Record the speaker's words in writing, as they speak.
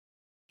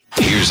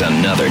Here's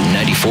another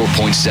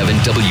 94.7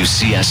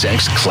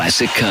 WCSX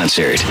Classic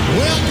Concert.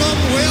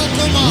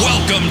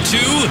 Welcome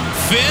to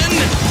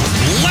Finland.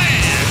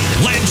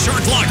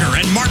 Landshark Lager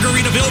and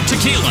Margaritaville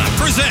Tequila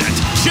present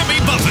Jimmy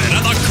Buffett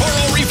and the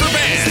Coral Reefer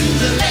Band.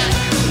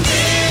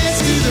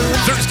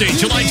 Thursday,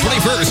 July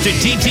 21st at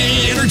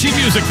DTE Energy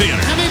Music Theater.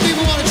 How many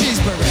people want a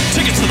cheeseburger?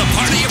 Tickets to the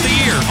party of the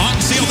year on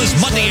sale this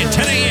Monday at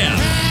 10 a.m.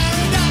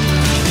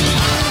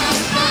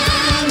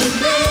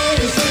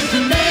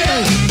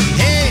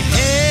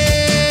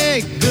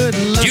 Hey, good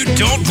luck. You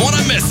don't want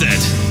to miss it.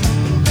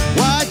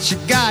 What you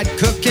got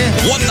cooking?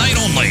 One night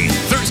only.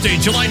 Thursday,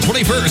 July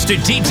 21st at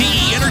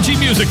DTE Energy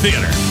Music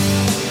Theater.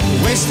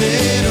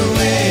 Wasted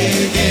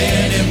away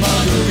again in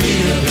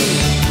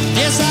Margaritaville.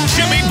 Yes,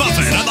 Jimmy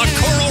Buffett and the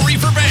Coral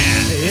Reefer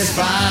Band.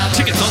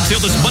 Tickets on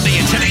sale this Monday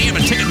at 10 a.m.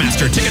 at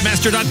Ticketmaster,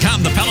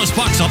 Ticketmaster.com, the Palace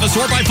box office,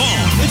 or by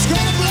phone. It's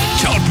gonna blow.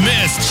 Don't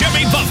miss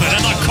Jimmy Buffett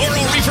and the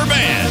Coral Reefer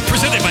Band.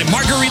 Presented by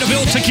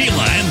Margaritaville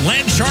Tequila and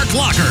Landshark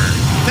Lager.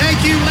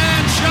 Thank you, man.